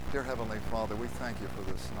Dear Heavenly Father, we thank you for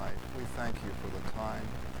this night. We thank you for the time,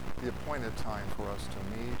 the appointed time for us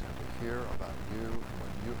to meet and to hear about you and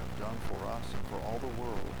what you have done for us and for all the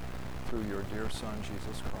world through your dear Son,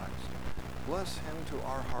 Jesus Christ. Bless him to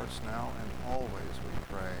our hearts now and always,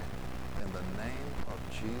 we pray. In the name of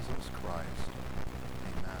Jesus Christ.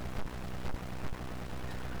 Amen.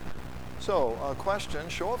 So, a question,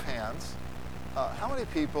 show of hands. How many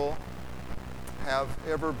people have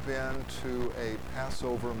ever been to a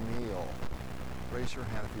Passover meal? Raise your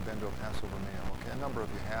hand if you've been to a Passover meal. Okay, a number of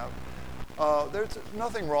you have. There's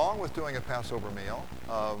nothing wrong with doing a Passover meal.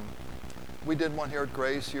 We did one here at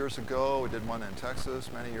Grace years ago. We did one in Texas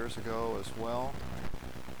many years ago as well.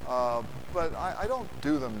 But I don't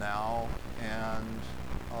do them now, and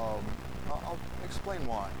I'll explain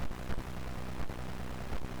why.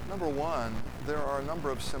 Number one, there are a number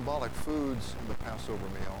of symbolic foods in the Passover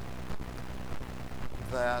meal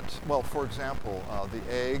that, well, for example,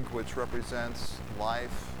 the egg, which represents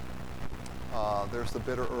life. There's the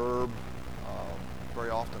bitter herb, very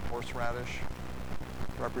often horseradish,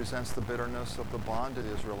 represents the bitterness of the bonded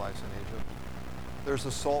Israelites in Egypt. There's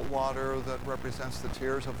the salt water that represents the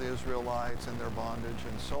tears of the Israelites in their bondage,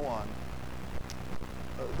 and so on.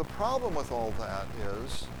 The problem with all that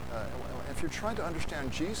is, if you're trying to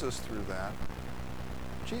understand Jesus through that,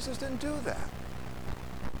 Jesus didn't do that.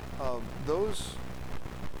 Those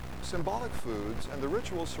symbolic foods and the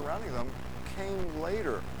rituals surrounding them came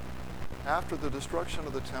later. After the destruction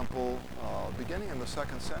of the temple, beginning in the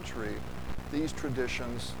 2nd century, these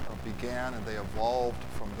traditions began and they evolved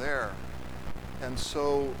from there. And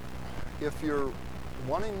so if you're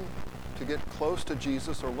wanting to get close to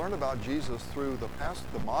Jesus or learn about Jesus through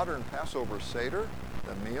the modern Passover Seder,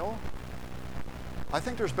 the meal, I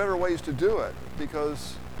think there's better ways to do it,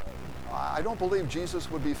 because I don't believe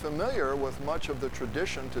Jesus would be familiar with much of the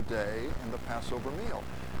tradition today in the Passover meal.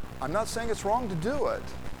 I'm not saying it's wrong to do it.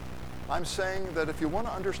 I'm saying that if you want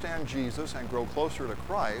to understand Jesus and grow closer to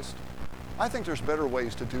Christ, I think there's better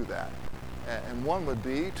ways to do that. And one would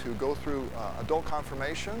be to go through adult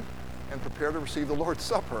confirmation and prepare to receive the Lord's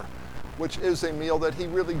Supper, which is a meal that he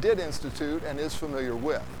really did institute and is familiar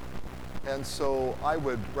with. And so I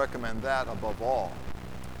would recommend that above all.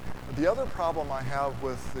 The other problem I have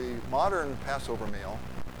with the modern Passover meal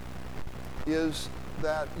is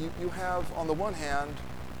that you have, on the one hand,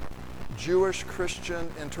 Jewish Christian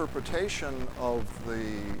interpretation of the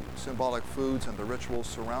symbolic foods and the rituals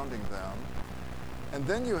surrounding them, and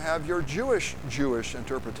then you have your Jewish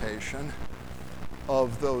interpretation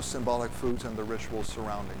of those symbolic foods and the rituals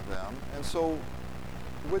surrounding them. And so,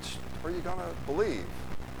 which are you going to believe?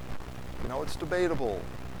 You know, it's debatable.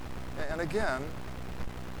 And again,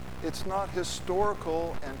 it's not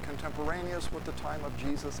historical and contemporaneous with the time of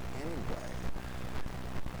Jesus anyway.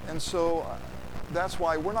 And so that's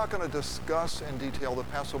why we're not going to discuss in detail the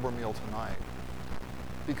Passover meal tonight,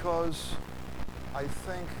 because I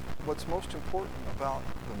think what's most important about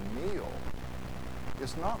the meal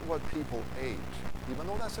is not what people ate, even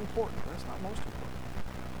though that's important, but it's not most important.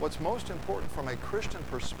 What's most important from a Christian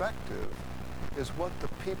perspective is what the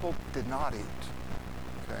people did not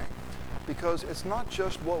eat, okay? Because it's not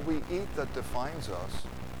just what we eat that defines us,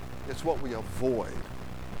 it's what we avoid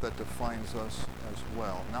that defines us as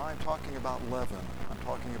well. Now I'm talking about leaven, I'm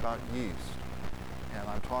talking about yeast, and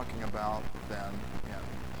I'm talking about then in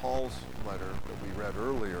Paul's letter that we read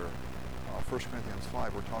earlier, 1 Corinthians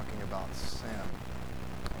 5, we're talking about sin,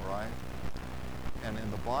 all right? And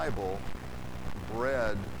in the Bible,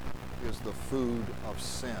 bread is the food of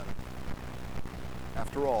sin.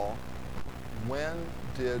 After all, when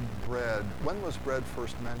was bread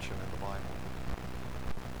first mentioned in the Bible?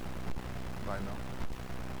 Anybody know?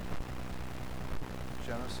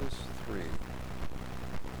 Genesis 3.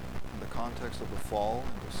 In the context of the fall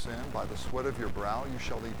into sin, by the sweat of your brow you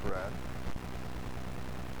shall eat bread.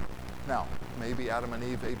 Now, maybe Adam and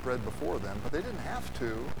Eve ate bread before then, but they didn't have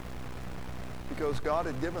to, because God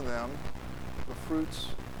had given them the fruits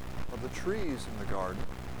of the trees in the garden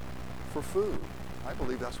for food. I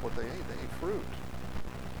believe that's what they ate. They ate fruit.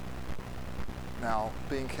 Now,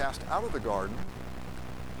 being cast out of the garden,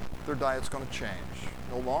 their diet's going to change.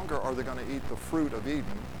 No longer are they going to eat the fruit of Eden.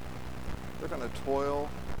 They're going to toil,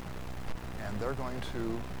 and they're going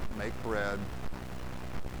to make bread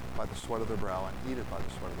by the sweat of their brow and eat it by the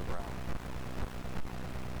sweat of their brow.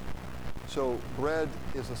 So bread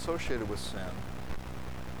is associated with sin,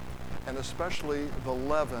 and especially the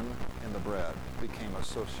leaven in the bread became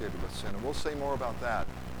associated with sin. And we'll say more about that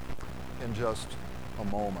in just a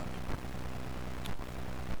moment.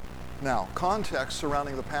 Now, context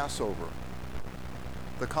surrounding the Passover.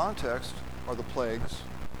 The context are the plagues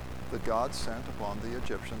that God sent upon the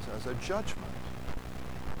Egyptians as a judgment.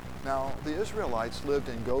 Now, the Israelites lived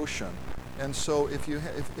in Goshen, and so if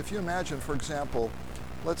you imagine, for example,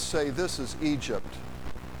 let's say this is Egypt.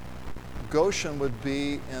 Goshen would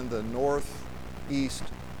be in the northeast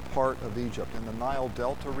part of Egypt, in the Nile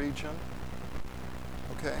Delta region.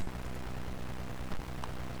 Okay?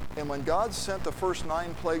 And when God sent the first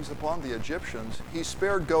 9 plagues upon the Egyptians, he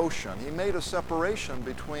spared Goshen. He made a separation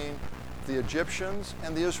between the Egyptians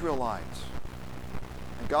and the Israelites.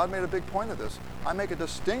 And God made a big point of this. I make a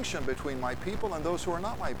distinction between my people and those who are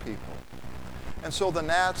not my people. And so the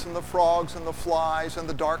gnats and the frogs and the flies and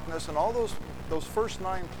the darkness and all those first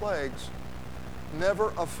 9 plagues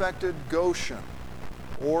never affected Goshen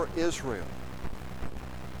or Israel.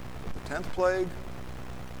 But the 10th plague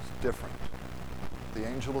is different. The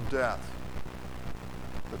angel of death,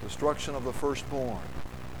 the destruction of the firstborn.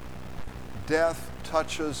 Death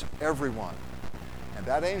touches everyone. And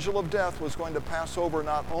that angel of death was going to pass over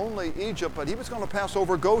not only Egypt, but he was going to pass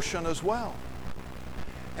over Goshen as well.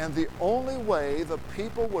 And the only way the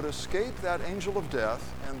people would escape that angel of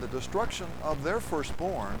death and the destruction of their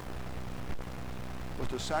firstborn was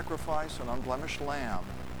to sacrifice an unblemished lamb,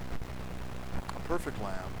 a perfect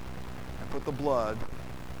lamb, and put the blood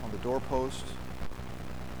on the doorposts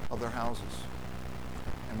of their houses.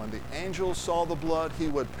 And when the angel saw the blood, he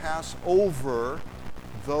would pass over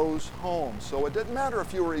those homes. So it didn't matter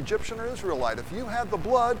if you were Egyptian or Israelite. If you had the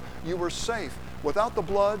blood, you were safe. Without the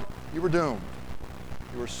blood, you were doomed.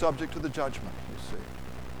 You were subject to the judgment, you see.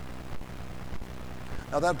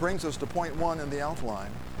 Now that brings us to point 1 in the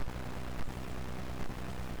outline.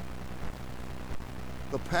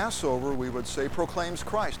 The Passover, we would say, proclaims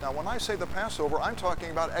Christ. Now when I say the Passover, I'm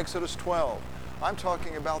talking about Exodus 12. I'm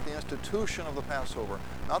talking about the institution of the Passover.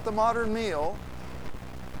 Not the modern meal,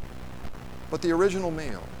 but the original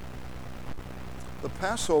meal. The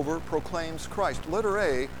Passover proclaims Christ. Letter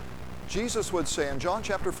A, Jesus would say in John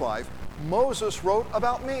chapter 5, Moses wrote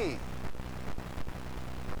about me.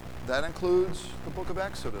 That includes the book of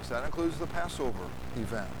Exodus. That includes the Passover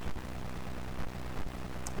event.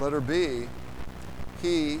 Letter B,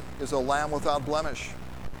 he is a lamb without blemish.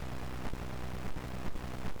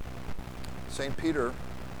 St. Peter,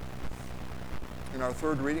 in our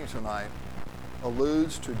third reading tonight,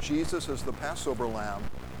 alludes to Jesus as the Passover lamb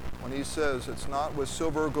when he says, it's not with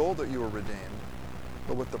silver or gold that you are redeemed,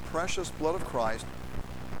 but with the precious blood of Christ,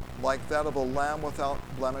 like that of a lamb without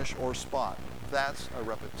blemish or spot. That's a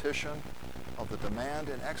repetition of the demand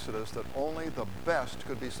in Exodus that only the best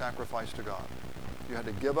could be sacrificed to God. You had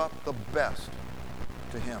to give up the best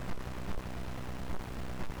to him.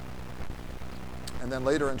 And then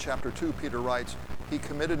later in chapter 2, Peter writes, he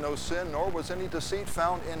committed no sin, nor was any deceit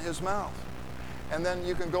found in his mouth. And then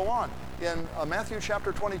you can go on. In Matthew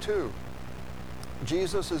chapter 22,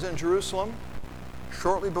 Jesus is in Jerusalem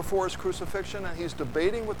shortly before his crucifixion, and he's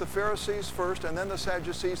debating with the Pharisees first, and then the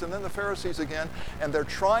Sadducees, and then the Pharisees again, and they're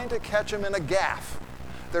trying to catch him in a gaffe.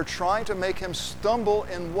 They're trying to make him stumble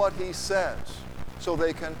in what he says, so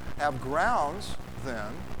they can have grounds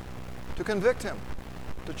then to convict him,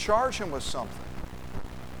 to charge him with something.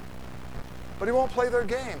 But he won't play their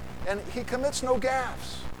game, and he commits no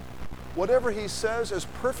gaffes. Whatever he says is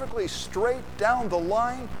perfectly straight down the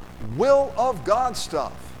line, will of God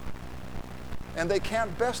stuff. And they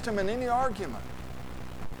can't best him in any argument.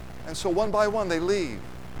 And so one by one they leave.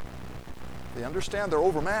 They understand they're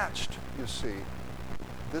overmatched, you see.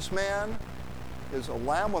 This man is a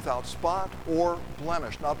lamb without spot or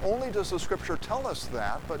blemish. Not only does the Scripture tell us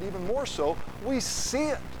that, but even more so, we see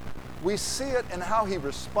it. We see it in how he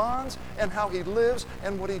responds and how he lives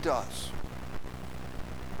and what he does.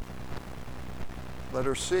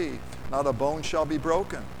 Letter C, not a bone shall be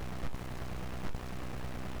broken.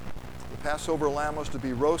 The Passover lamb was to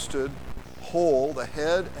be roasted whole, the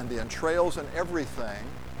head and the entrails and everything.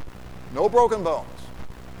 No broken bones.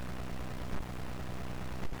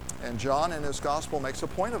 And John in his gospel makes a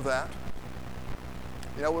point of that.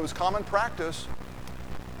 You know, it was common practice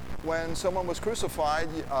when someone was crucified,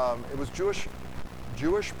 it was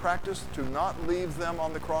Jewish practice to not leave them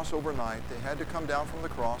on the cross overnight. They had to come down from the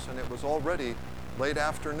cross, and it was already late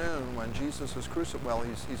afternoon when Jesus is crucified. Well,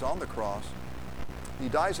 he's on the cross. He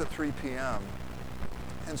dies at 3 p.m.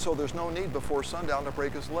 And so there's no need before sundown to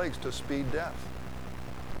break his legs to speed death.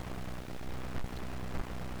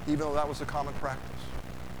 Even though that was a common practice.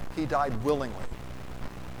 He died willingly.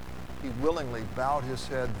 He willingly bowed his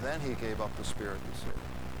head, then he gave up the spirit, you see.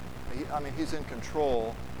 He's in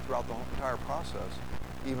control throughout the entire process,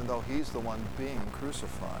 even though he's the one being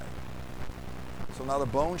crucified. So not a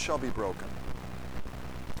bone shall be broken.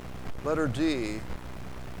 Letter D,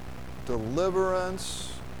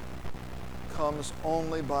 deliverance comes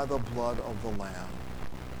only by the blood of the Lamb.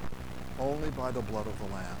 Only by the blood of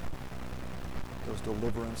the Lamb does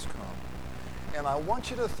deliverance come. And I want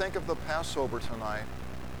you to think of the Passover tonight,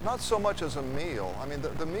 not so much as a meal. I mean,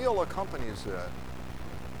 the meal accompanies it.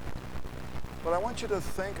 But I want you to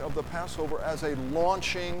think of the Passover as a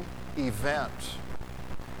launching event.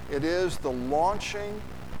 It is the launching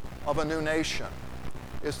of a new nation.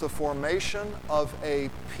 It's the formation of a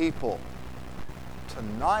people.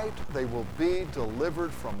 Tonight they will be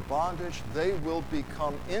delivered from bondage. They will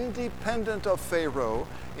become independent of Pharaoh,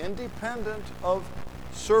 independent of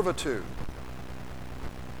servitude.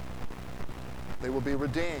 They will be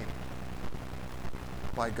redeemed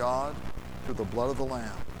by God through the blood of the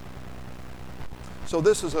Lamb. So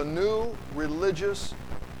this is a new religious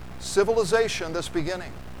civilization that's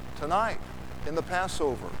beginning tonight in the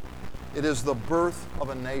Passover. It is the birth of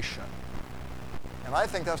a nation. And I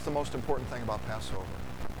think that's the most important thing about Passover.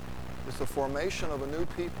 It's the formation of a new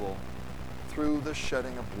people through the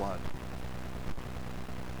shedding of blood.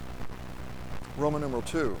 Roman numeral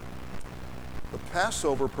 2. The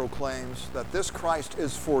Passover proclaims that this Christ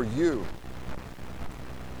is for you.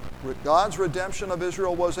 God's redemption of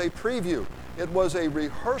Israel was a preview. It was a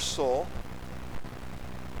rehearsal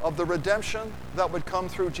of the redemption that would come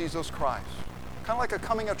through Jesus Christ. Kind of like a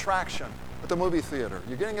coming attraction at the movie theater.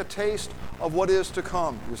 You're getting a taste of what is to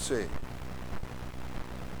come, you see.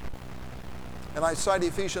 And I cite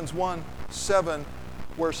Ephesians 1:7,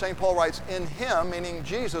 where St. Paul writes, in him, meaning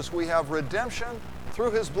Jesus, we have redemption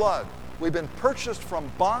through his blood. We've been purchased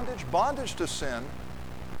from bondage to sin.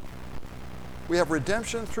 We have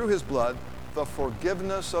redemption through his blood, the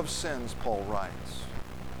forgiveness of sins, Paul writes.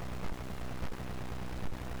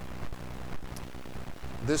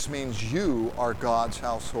 This means you are God's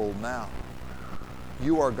household now.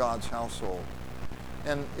 You are God's household.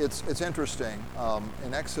 And it's interesting.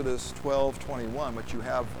 In Exodus 12:21, which you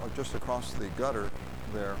have just across the gutter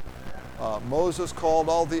there, Moses called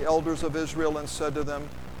all the elders of Israel and said to them,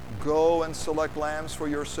 go and select lambs for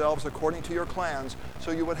yourselves according to your clans.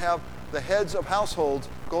 So you would have the heads of households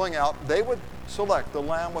going out. They would select the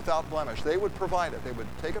lamb without blemish. They would provide it. They would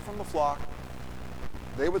take it from the flock.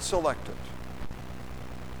 They would select it.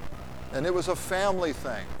 And it was a family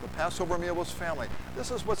thing. The Passover meal was family.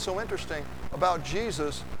 This is what's so interesting about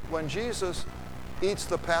Jesus. When Jesus eats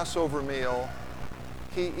the Passover meal,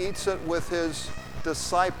 he eats it with his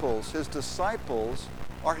disciples. His disciples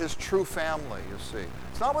are his true family, you see.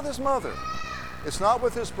 It's not with his mother. It's not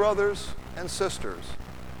with his brothers and sisters.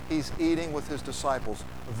 He's eating with his disciples.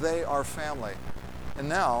 They are family. And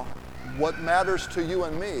now, what matters to you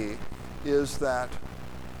and me is that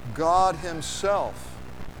God himself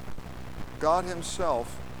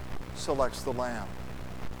selects the lamb.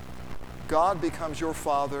 God becomes your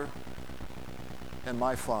father and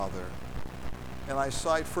my father. And I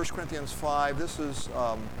cite 1 Corinthians 5. This is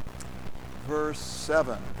verse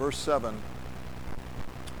 7. Verse 7.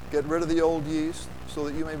 Get rid of the old yeast so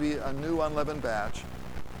that you may be a new unleavened batch,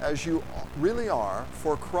 as you really are,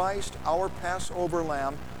 for Christ, our Passover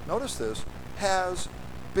lamb, notice this, has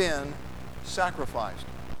been sacrificed.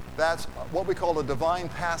 That's what we call a divine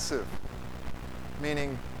passive,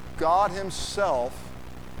 meaning God himself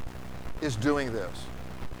is doing this.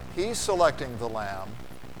 He's selecting the lamb,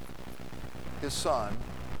 his son.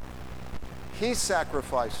 He's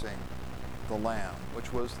sacrificing the lamb,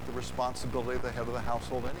 which was the responsibility of the head of the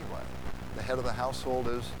household anyway. The head of the household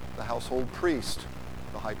is the household priest,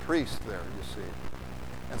 the high priest there, you see.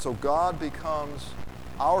 And so God becomes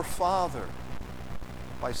our Father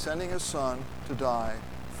by sending his Son to die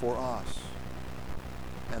for us.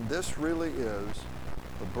 And this really is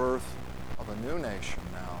the birth of a new nation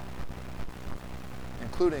now,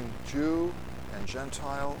 including Jew and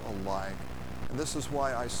Gentile alike. And this is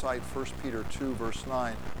why I cite 1 Peter 2, verse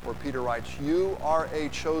 9, where Peter writes, you are a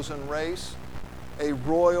chosen race, a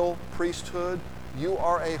royal priesthood. You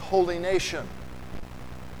are a holy nation,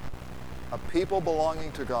 a people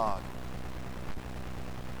belonging to God.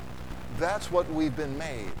 That's what we've been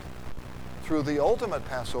made through the ultimate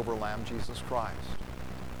Passover lamb, Jesus Christ.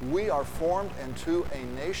 We are formed into a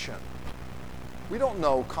nation. We don't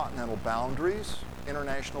know continental boundaries,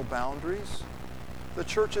 international boundaries. The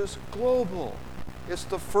church is global. It's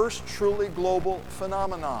the first truly global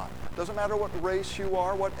phenomenon. Doesn't matter what race you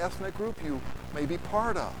are, what ethnic group you may be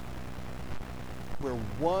part of. We're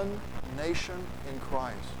one nation in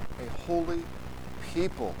Christ, a holy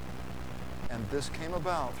people. And this came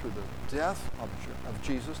about through the death of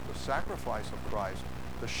Jesus, the sacrifice of Christ,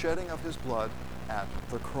 the shedding of his blood at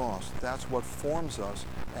the cross. That's what forms us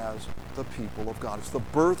as the people of God. It's the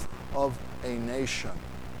birth of a nation.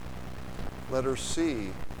 Letter C,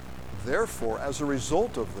 Therefore, as a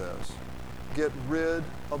result of this, get rid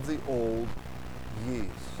of the old yeast.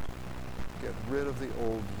 Get rid of the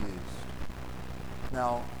old yeast.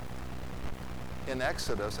 Now, in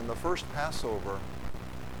Exodus, in the first Passover,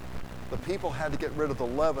 the people had to get rid of the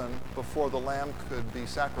leaven before the lamb could be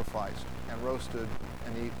sacrificed and roasted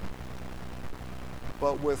and eaten.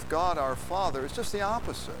 But with God our Father, it's just the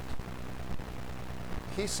opposite.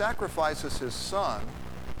 He sacrifices his Son,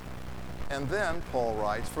 and then, Paul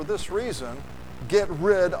writes, for this reason, get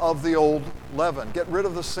rid of the old leaven. Get rid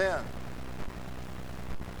of the sin.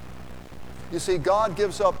 You see, God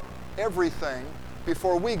gives up everything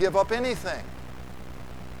before we give up anything.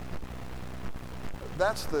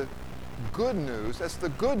 That's the good news. That's the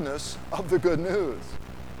goodness of the good news.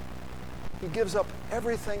 He gives up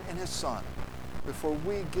everything in his Son before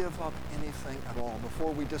we give up anything at all,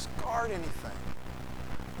 before we discard anything.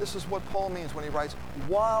 This is what Paul means when he writes,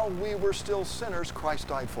 while we were still sinners, Christ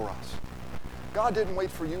died for us. God didn't wait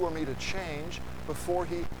for you or me to change before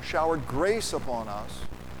he showered grace upon us.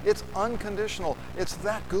 It's unconditional. It's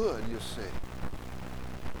that good, you see.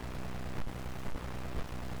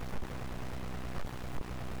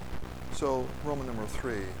 So, Roman number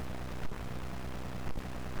 3,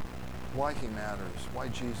 why he matters, why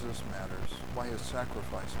Jesus matters, why his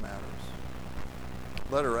sacrifice matters.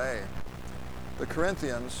 Letter A, the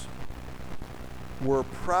Corinthians were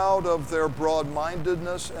proud of their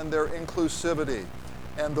broad-mindedness and their inclusivity.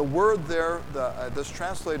 And the word there, that's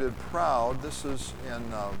translated proud, this is in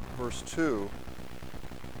verse 2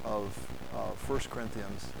 of 1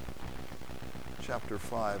 Corinthians chapter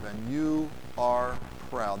 5. And you are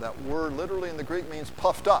proud. That word literally in the Greek means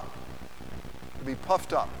puffed up. To be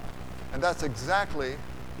puffed up. And that's exactly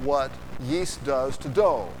what yeast does to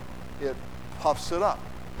dough. It puffs it up,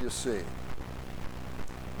 you see.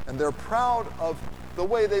 And they're proud of the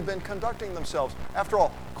way they've been conducting themselves. After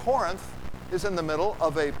all, Corinth is in the middle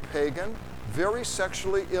of a pagan, very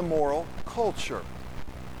sexually immoral culture.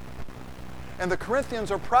 And the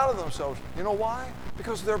Corinthians are proud of themselves. You know why?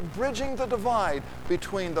 Because they're bridging the divide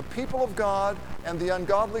between the people of God and the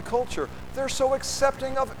ungodly culture. They're so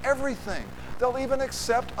accepting of everything. They'll even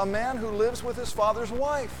accept a man who lives with his father's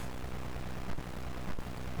wife.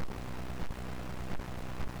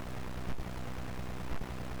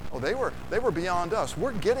 Oh, they were beyond us.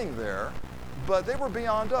 We're getting there, but they were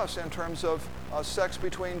beyond us in terms of sex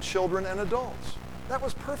between children and adults. That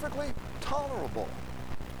was perfectly tolerable.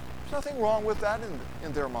 There's nothing wrong with that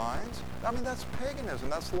in their minds. I mean, that's paganism.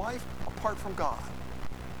 That's life apart from God.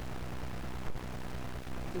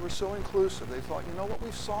 They were so inclusive. They thought, you know what,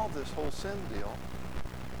 we've solved this whole sin deal.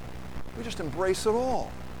 We just embrace it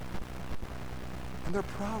all. And they're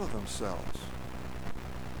proud of themselves.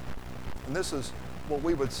 And this is what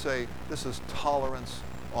we would say, this is tolerance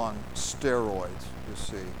on steroids, you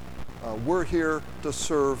see. We're here to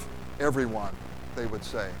serve everyone, they would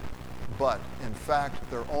say. But in fact,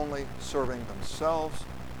 they're only serving themselves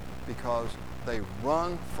because they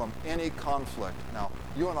run from any conflict. Now,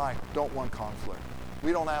 you and I don't want conflict.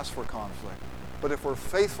 We don't ask for conflict. But if we're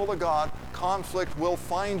faithful to God, conflict will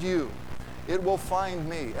find you. It will find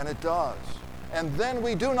me, and it does. And then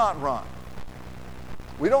we do not run.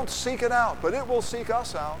 We don't seek it out, but it will seek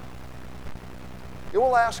us out. It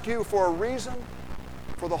will ask you for a reason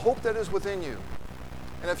for the hope that is within you.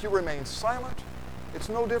 And if you remain silent, it's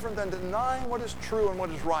no different than denying what is true and what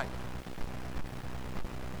is right.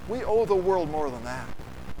 We owe the world more than that.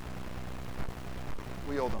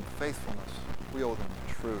 We owe them faithfulness. We owe them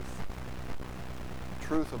truth.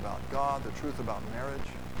 Truth about God, the truth about marriage,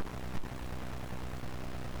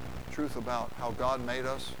 truth about how God made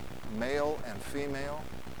us, male and female.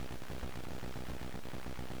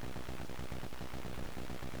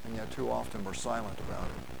 And yet too often we're silent about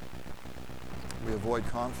it. We avoid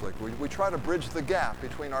conflict. We try to bridge the gap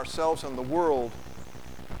between ourselves and the world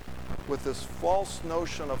with this false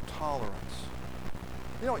notion of tolerance.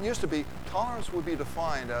 You know, it used to be, tolerance would be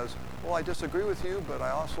defined as, well, I disagree with you, but I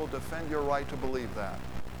also defend your right to believe that.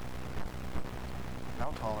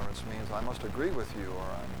 Now tolerance means I must agree with you or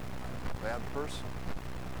I'm a bad person.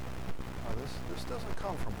 Now this doesn't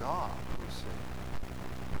come from God, you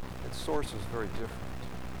see. Its source is very different.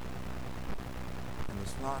 And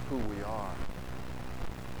it's not who we are.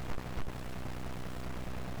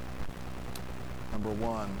 Number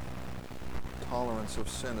one, tolerance of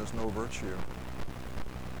sin is no virtue.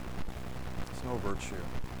 It's no virtue.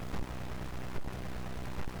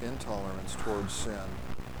 Intolerance towards sin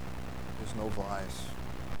is no vice.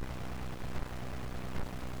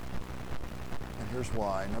 And here's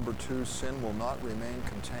why. Number two, sin will not remain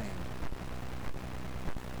contained.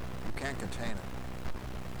 You can't contain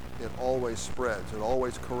it. it always spreads. It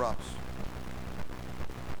always corrupts.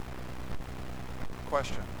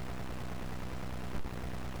 Question.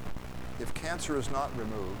 If cancer is not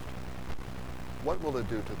removed, what will it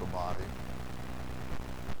do to the body?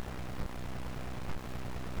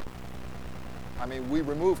 I mean, we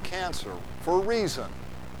remove cancer for a reason,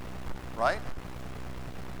 right?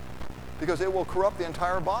 Because it will corrupt the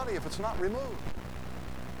entire body if it's not removed.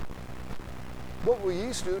 What will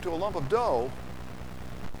yeast do to a lump of dough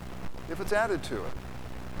if it's added to it?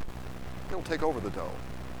 It'll take over the dough.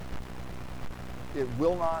 It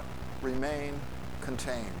will not remain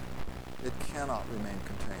contained. It cannot remain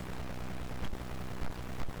contained.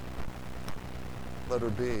 Letter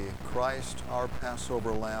B, Christ, our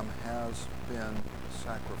Passover lamb, has been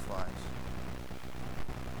sacrificed.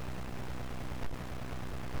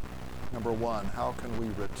 Number one, how can we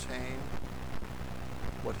retain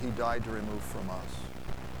what he died to remove from us?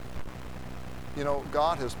 You know,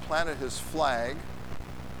 God has planted his flag.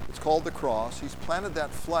 It's called the cross. He's planted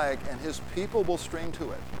that flag, and his people will stream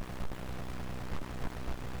to it.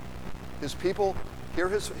 His people hear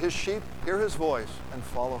his sheep, hear his voice, and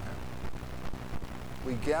follow him.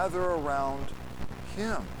 We gather around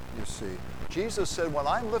him, you see. Jesus said, when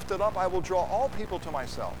I'm lifted up, I will draw all people to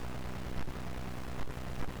myself.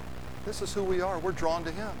 This is who we are. We're drawn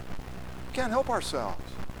to him. We can't help ourselves.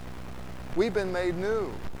 We've been made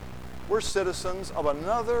new. We're citizens of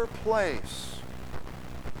another place,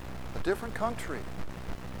 a different country.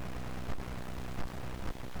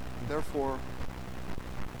 And therefore,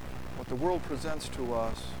 what the world presents to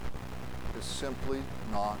us is simply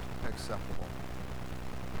not acceptable.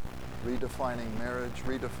 Redefining marriage,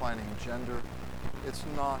 redefining gender, it's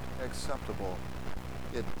not acceptable.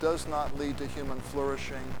 It does not lead to human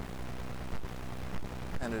flourishing,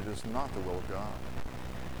 and it is not the will of God.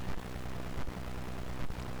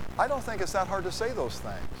 I don't think it's that hard to say those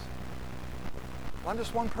things. I'm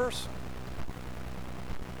just one person.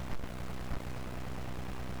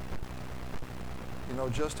 You know,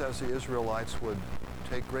 just as the Israelites would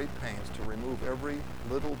take great pains to remove every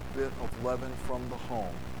little bit of leaven from the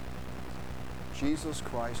home, Jesus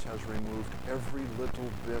Christ has removed every little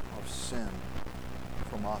bit of sin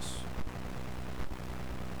from us.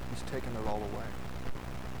 He's taken it all away.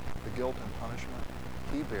 The guilt and punishment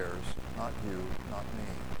he bears, not you, not me.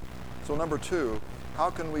 So number two, how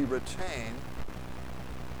can we retain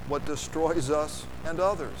what destroys us and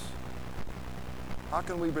others? How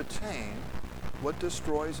can we retain what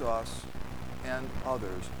destroys us and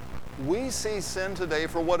others? We see sin today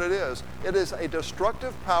for what it is. It is a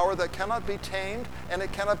destructive power that cannot be tamed and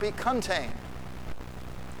it cannot be contained.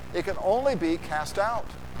 It can only be cast out.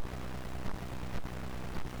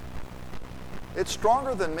 It's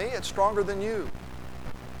stronger than me. It's stronger than you.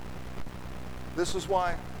 This is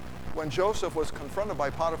why when Joseph was confronted by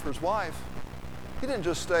Potiphar's wife, he didn't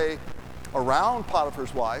just stay around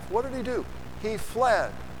Potiphar's wife. What did he do? He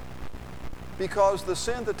fled because the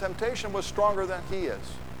sin, the temptation was stronger than he is.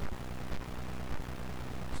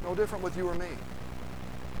 It's no different with you or me.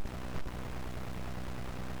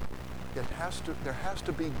 There has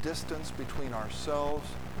to be distance between ourselves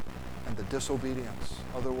and the disobedience.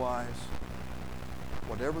 Otherwise,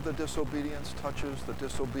 whatever the disobedience touches, the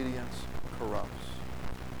disobedience corrupts.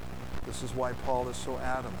 This is why Paul is so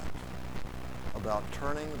adamant about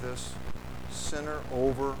turning this sinner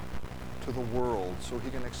over to the world so he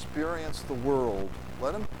can experience the world.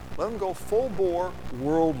 Let him go full bore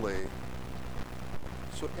worldly,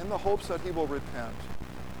 so in the hopes that he will repent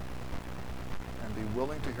and be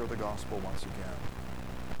willing to hear the gospel once again.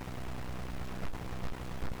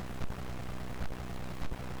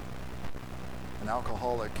 An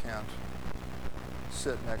alcoholic can't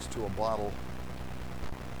sit next to a bottle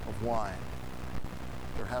of wine.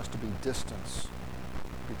 There has to be distance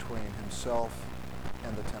between himself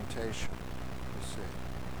and the temptation, you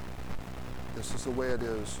see. This is the way it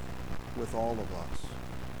is with all of us.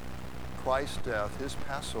 Christ's death, his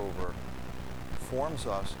Passover, forms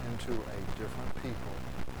us into a different people,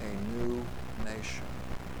 a new nation.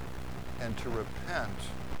 And to repent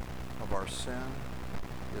of our sin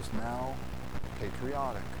is now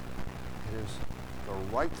patriotic. It is the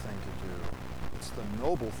right thing to do. It's the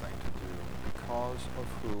noble thing to do because of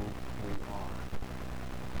who we are.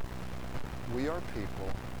 We are people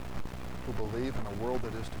who believe in a world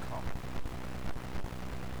that is to come.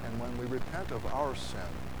 And when we repent of our sin,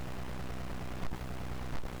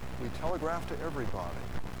 we telegraph to everybody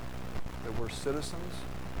that we're citizens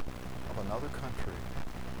of another country,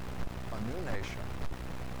 a new nation,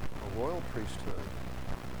 a royal priesthood,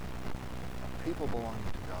 a people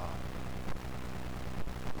belonging to God.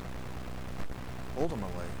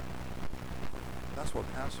 Ultimately, That's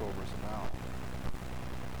what Passover is about.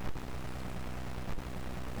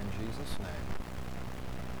 In Jesus' name.